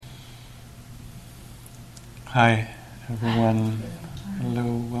Hi, everyone. Hello,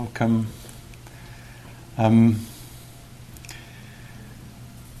 welcome.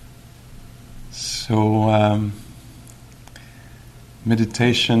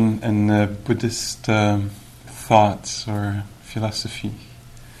 Meditation and Buddhist thoughts or philosophy.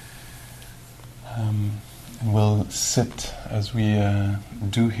 And we'll sit as we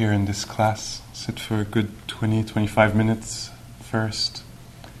do here in this class. Sit for a good 20-25 minutes first.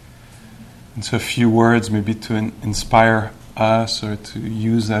 And so a few words maybe to inspire us or to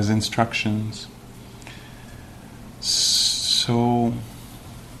use as instructions. So,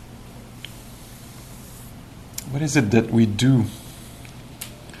 what is it that we do?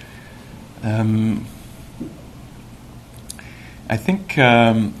 I think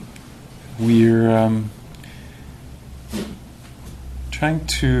we're trying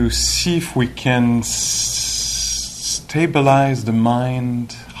to see if we can stabilize the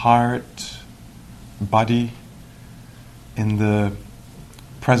mind, heart, body in the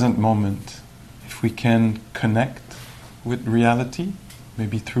present moment. If we can connect with reality,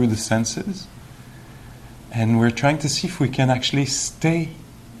 maybe through the senses, and we're trying to see if we can actually stay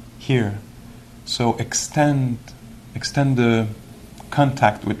here. So extend the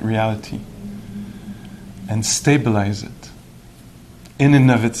contact with reality and stabilize it. In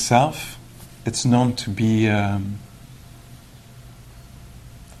and of itself, it's known to be in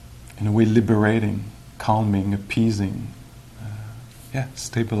a way liberating, calming, appeasing,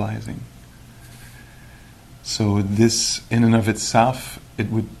 stabilizing. So this, in and of itself,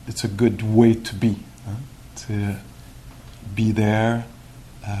 it's a good way to be, to be there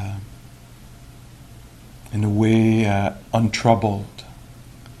in a way untroubled,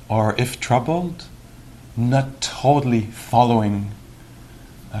 or if troubled, not totally following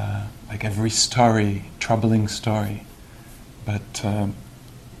like every story, troubling story, but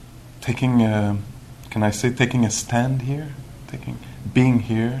taking a stand here, being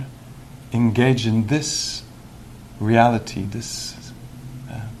here, engage in this reality, this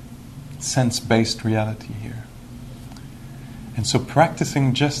sense-based reality here. And so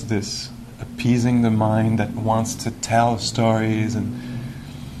practicing just this, appeasing the mind that wants to tell stories and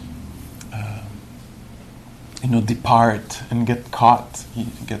depart and gets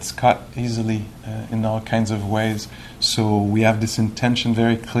caught easily in all kinds of ways. So we have this intention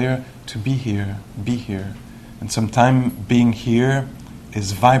very clear to be here. And sometimes being here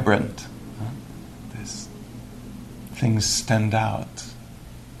is vibrant. Things stand out.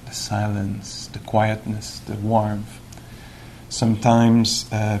 The silence, the quietness, the warmth. Sometimes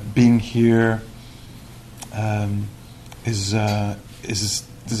being here is a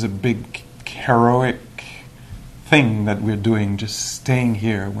big heroic thing that we're doing, just staying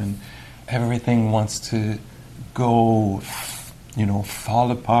here when everything wants to go,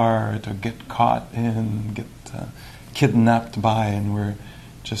 fall apart or get caught in, get kidnapped by, and we're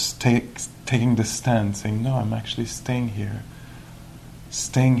just taking the stand, saying, no, I'm actually staying here,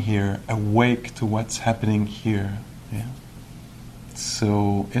 awake to what's happening here. Yeah.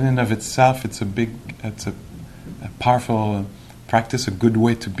 So, in and of itself, it's a powerful practice, a good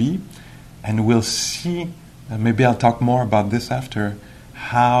way to be, and we'll see. Maybe I'll talk more about this after,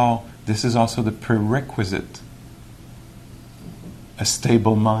 how this is also the prerequisite, a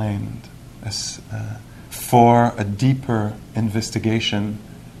stable mind, for a deeper investigation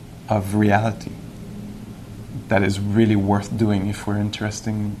of reality that is really worth doing if we're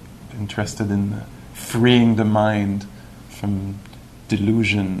interested in freeing the mind from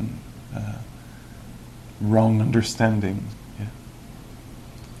delusion, wrong understanding.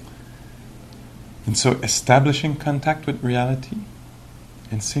 And so establishing contact with reality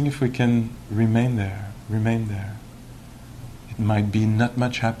and seeing if we can remain there. It might be not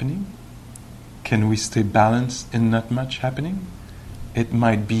much happening. Can we stay balanced in not much happening? It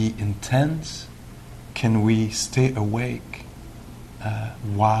might be intense. Can we stay awake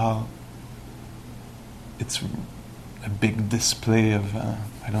while it's a big display of,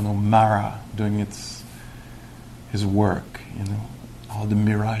 Mara doing his work, all the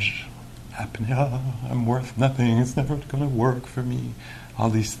mirage happening. I'm worth nothing. It's never going to work for me. All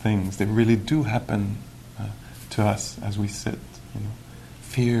these things, they really do happen to us as we sit.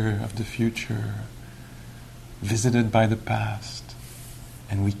 Fear of the future, visited by the past,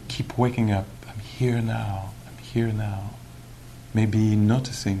 and we keep waking up. I'm here now. Maybe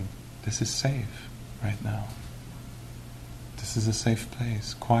noticing this is safe right now. This is a safe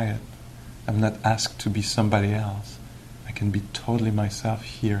place, quiet. I'm not asked to be somebody else. I can be totally myself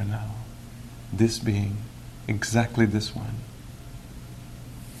here now. This being, exactly this one.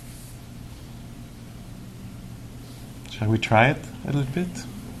 Shall we try it a little bit?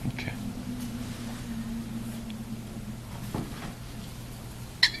 Okay.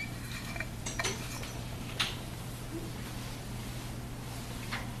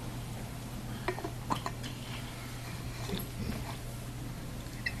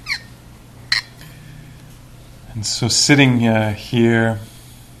 And so sitting here,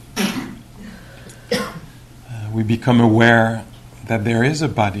 we become aware that there is a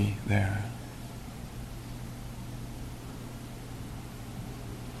body there.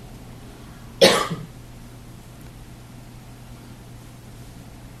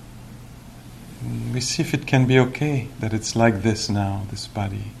 We see if it can be okay that it's like this now, this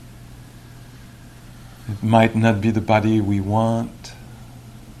body. It might not be the body we want,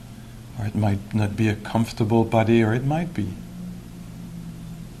 or it might not be a comfortable body, or it might be.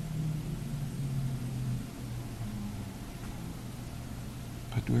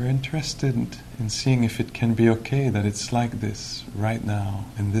 But we're interested in seeing if it can be okay that it's like this right now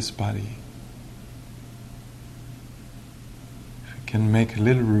in this body. If we can make a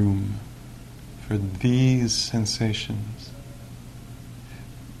little room for these sensations.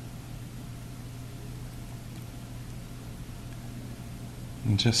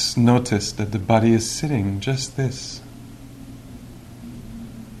 And just notice that the body is sitting, just this.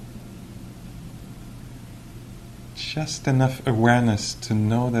 Just enough awareness to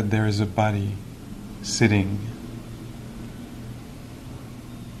know that there is a body sitting.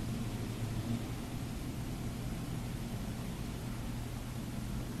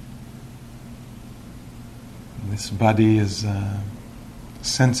 And this body is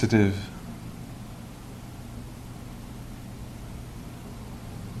sensitive.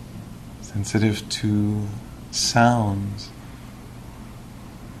 Sensitive to sounds.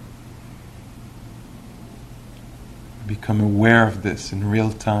 Become aware of this in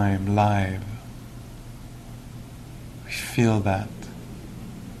real time, live. We feel that.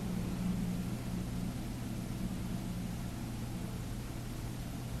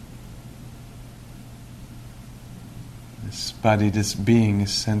 This body, this being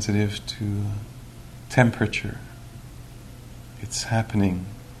is sensitive to temperature. It's happening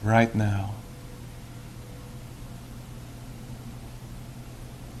right now.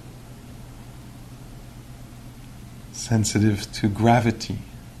 Sensitive to gravity.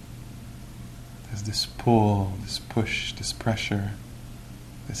 There's this pull, this push, this pressure,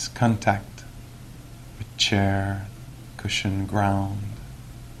 this contact with chair, cushion, ground.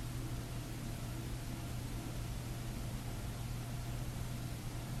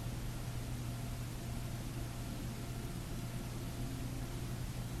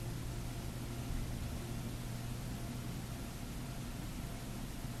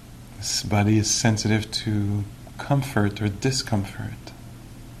 This body is sensitive to comfort or discomfort.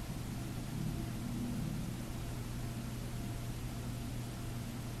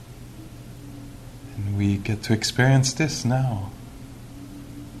 And we get to experience this now.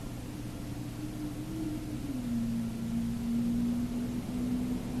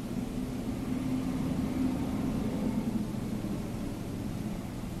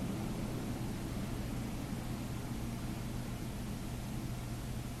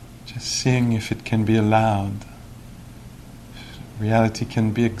 Just seeing if it can be allowed. Reality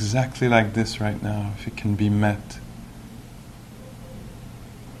can be exactly like this right now, if it can be met.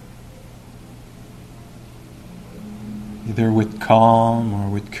 Either with calm or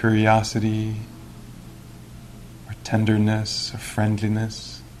with curiosity, or tenderness or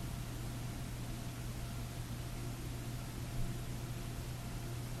friendliness.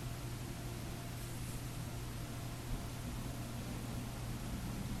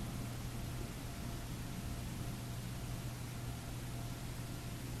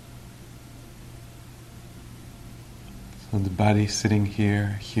 So the body sitting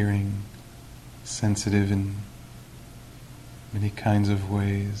here, hearing, sensitive in many kinds of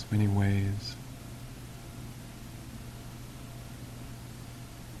ways, many ways.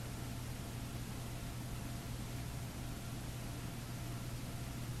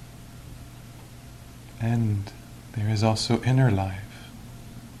 And there is also inner life,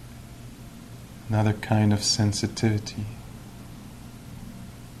 another kind of sensitivity.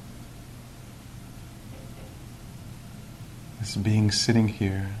 This being sitting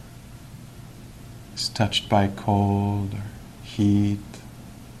here is touched by cold or heat,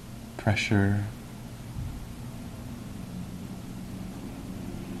 pressure.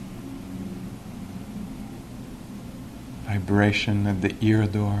 Vibration at the ear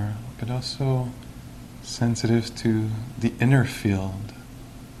door, but also sensitive to the inner field.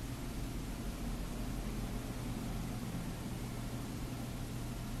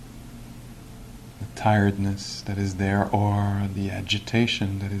 Tiredness that is there, or the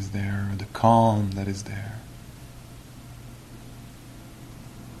agitation that is there, or the calm that is there,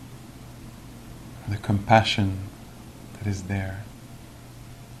 or the compassion that is there.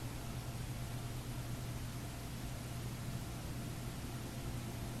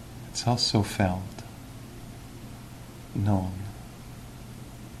 It's also felt. known.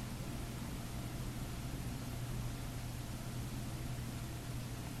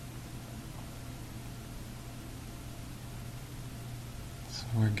 So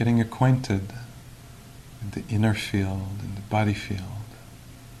we're getting acquainted with the inner field and the body field.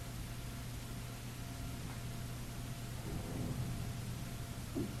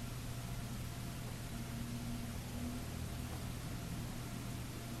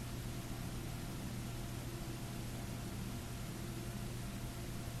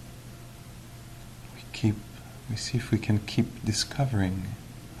 We see if we can keep discovering,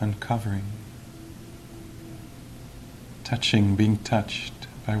 uncovering, touching, being touched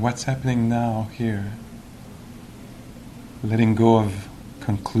by what's happening now, here. Letting go of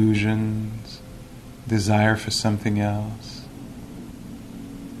conclusions, desire for something else.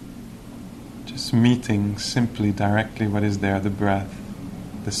 Just meeting simply, directly what is there, the breath,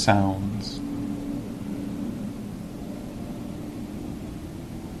 the sounds.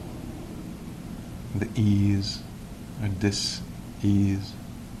 The ease or dis-ease.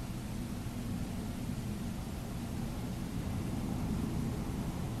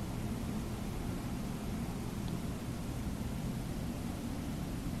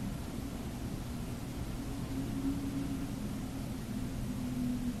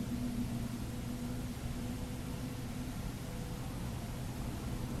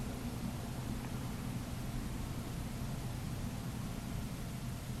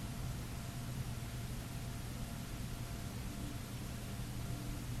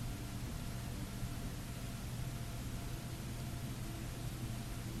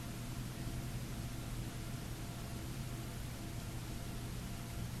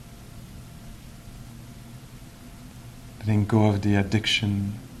 Letting go of the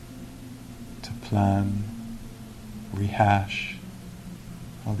addiction to plan, rehash,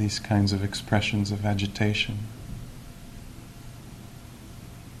 all these kinds of expressions of agitation.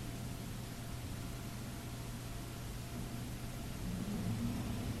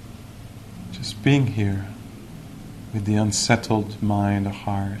 Just being here with the unsettled mind or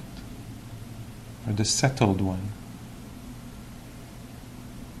heart, or the settled one.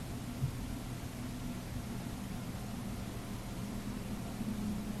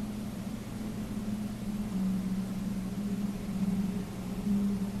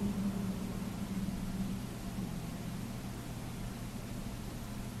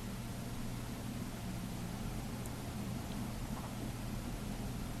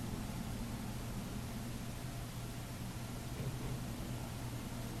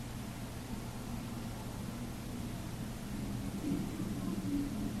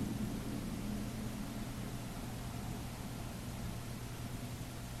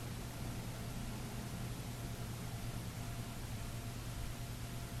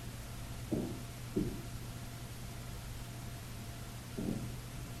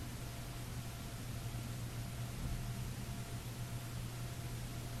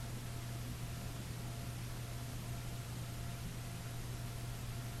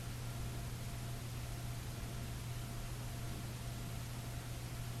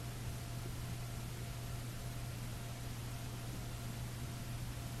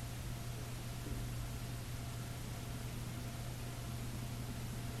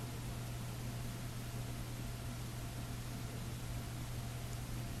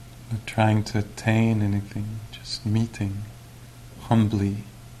 Not trying to attain anything, just meeting humbly,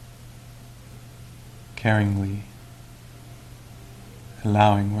 caringly,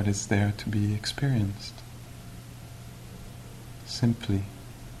 allowing what is there to be experienced, simply.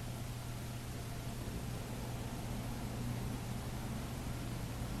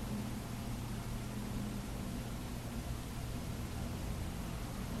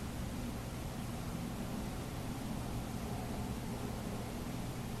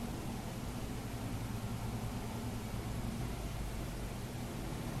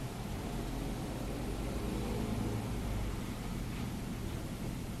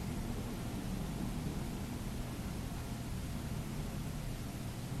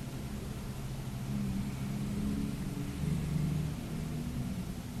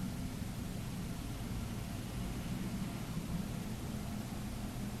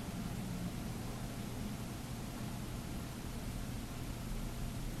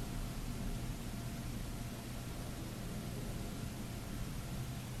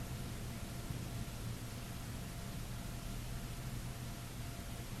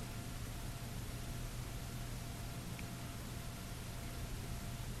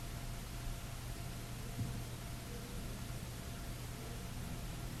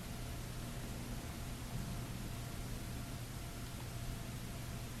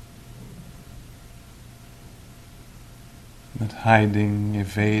 Not hiding,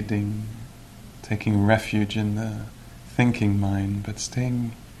 evading, taking refuge in the thinking mind, but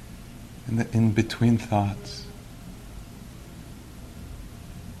staying in the in-between thoughts.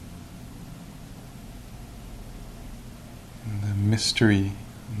 In the mystery,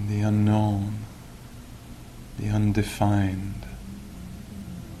 in the unknown, the undefined.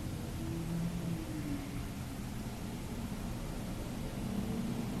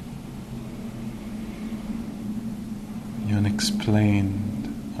 The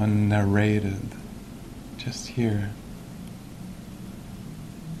unexplained, unnarrated, just here.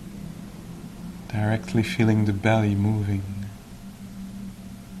 Directly feeling the belly moving,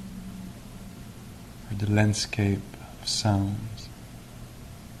 or the landscape of sounds.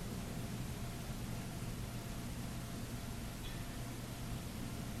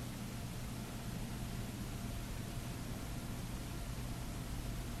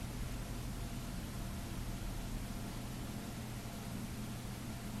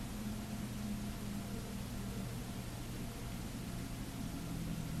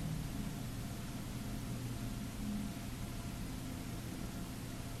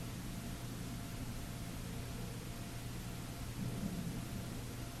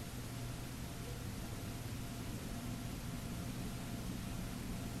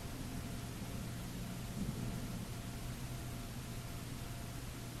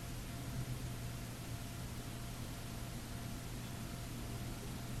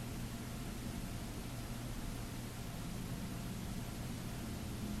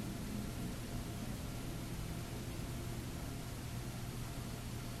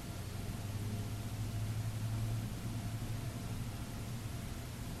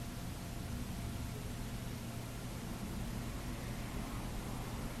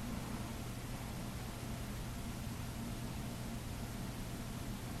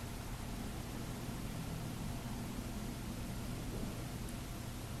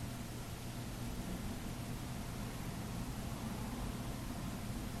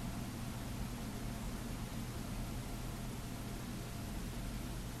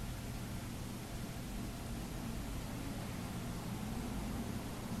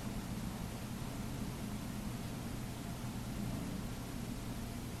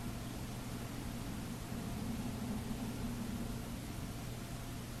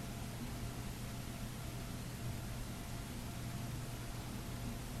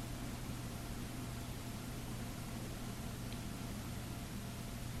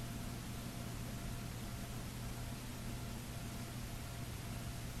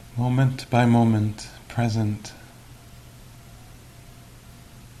 Moment by moment, present,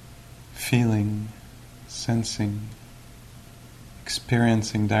 feeling, sensing,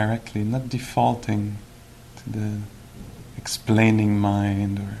 experiencing directly, not defaulting to the explaining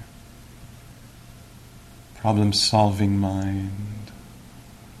mind or problem-solving mind,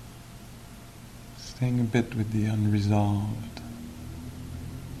 staying a bit with the unresolved,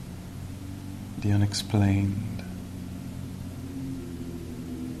 the unexplained.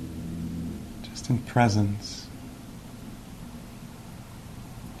 In presence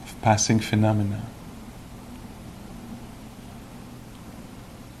of passing phenomena,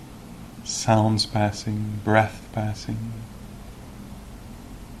 sounds passing, breath passing,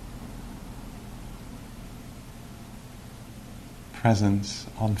 presence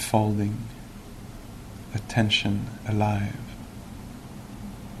unfolding, attention alive.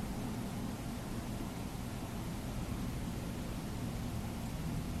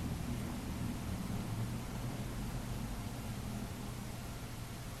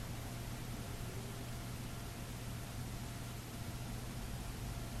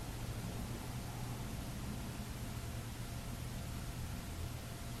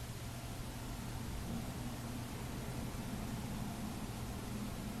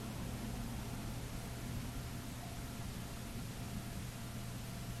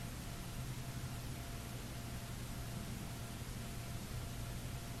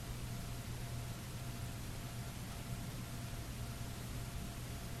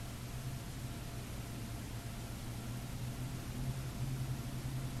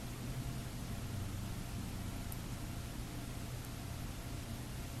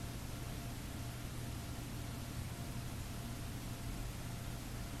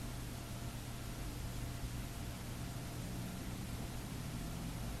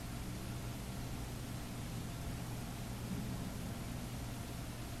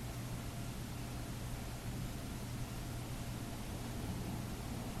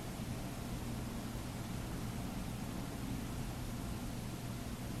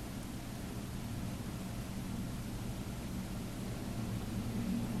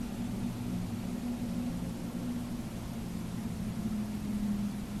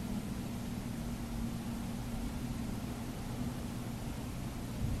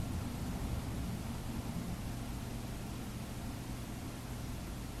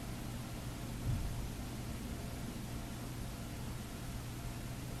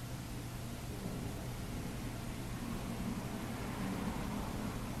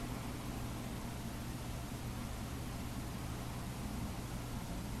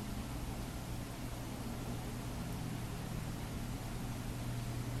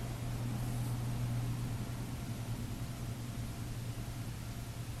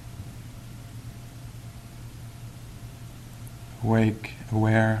 awake,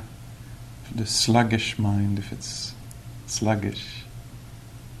 aware of the sluggish mind if it's sluggish,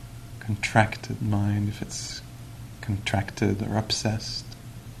 contracted mind if it's contracted or obsessed,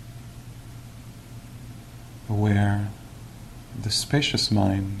 aware of the spacious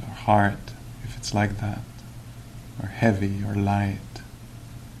mind or heart if it's like that, or heavy or light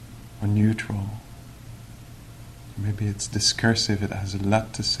or neutral. Maybe it's discursive, it has a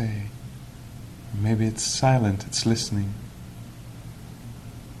lot to say. Or maybe it's silent, it's listening.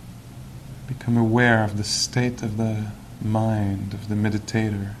 Become aware of the state of the mind, of the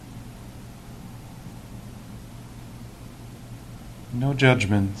meditator. No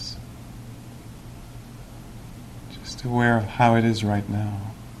judgments. Just aware of how it is right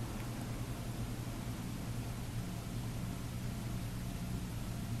now.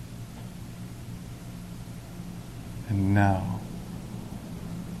 And now.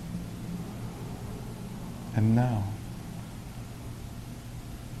 And now.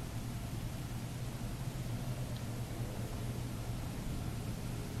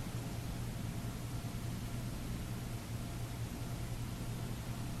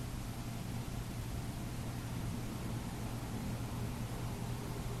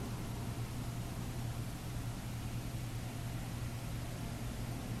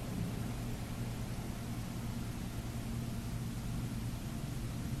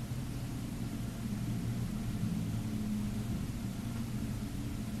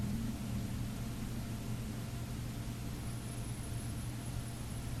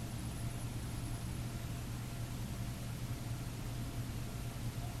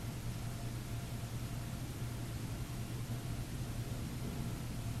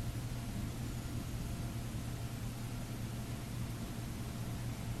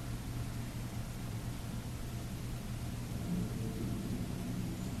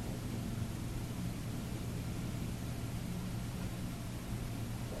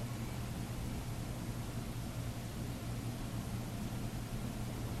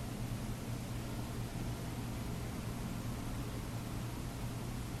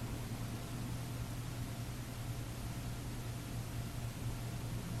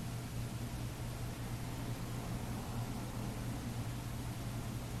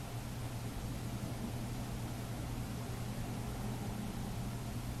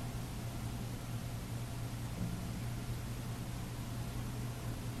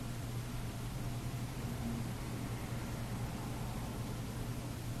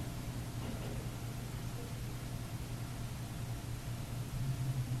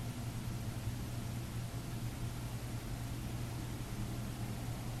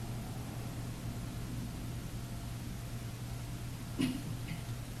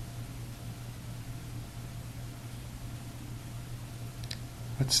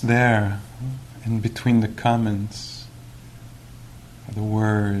 What's there in between the comments, or the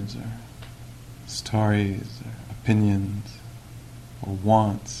words, or stories, or opinions, or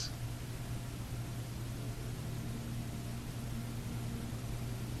wants?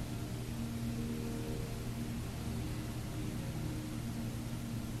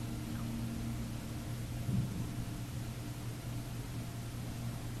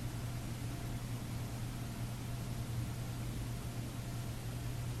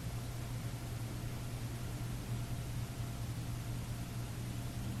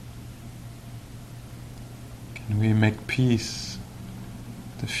 Can we make peace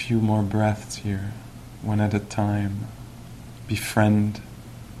with a few more breaths here, one at a time? Befriend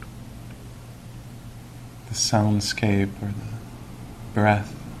the soundscape or the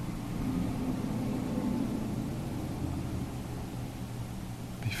breath.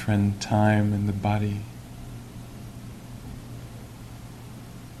 Befriend time and the body.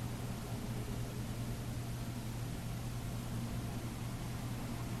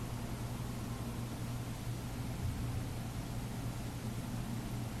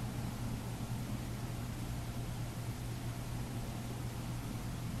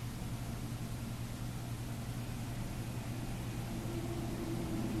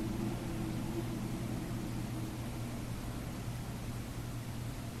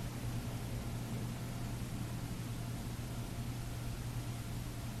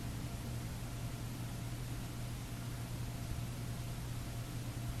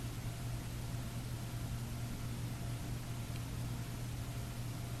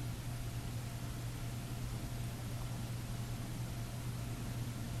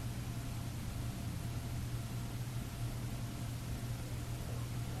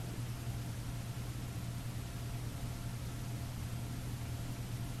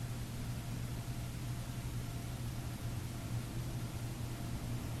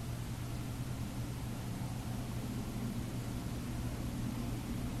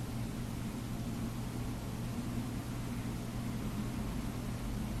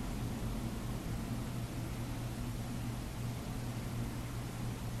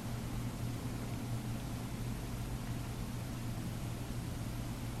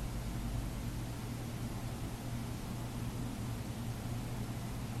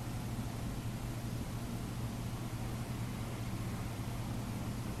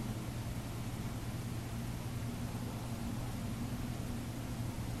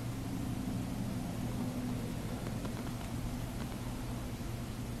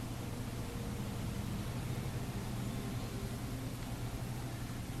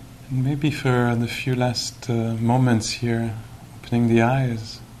 And maybe for the few last moments here, opening the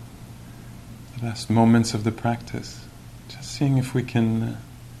eyes, the last moments of the practice, just seeing if we can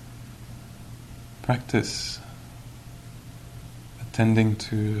practice attending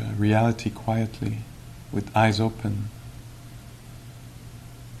to reality quietly, with eyes open.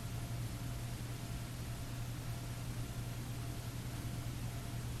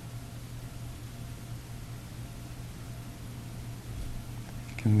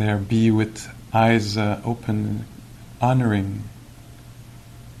 Can there be with eyes open, honoring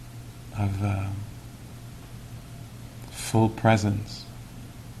of full presence.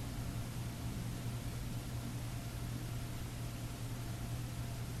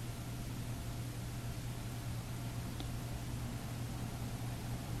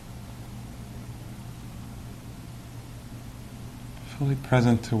 Fully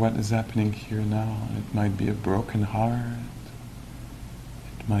present to what is happening here now. It might be a broken heart.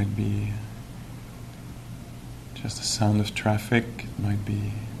 It might be just the sound of traffic. It might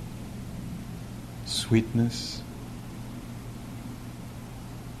be sweetness.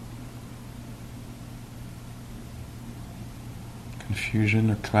 Confusion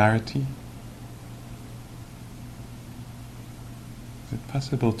or clarity. Is it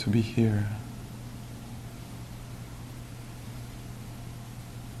possible to be here?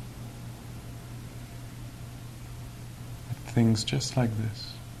 With things just like this.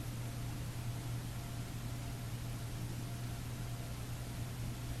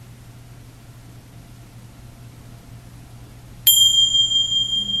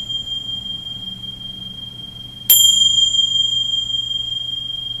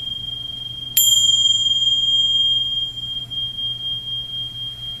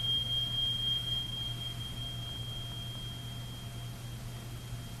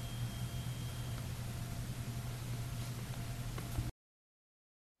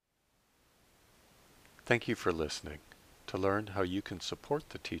 Thank you for listening. To learn how you can support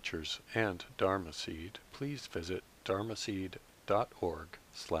the teachers and Dharma Seed, please visit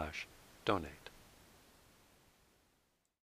dharmaseed.org/donate.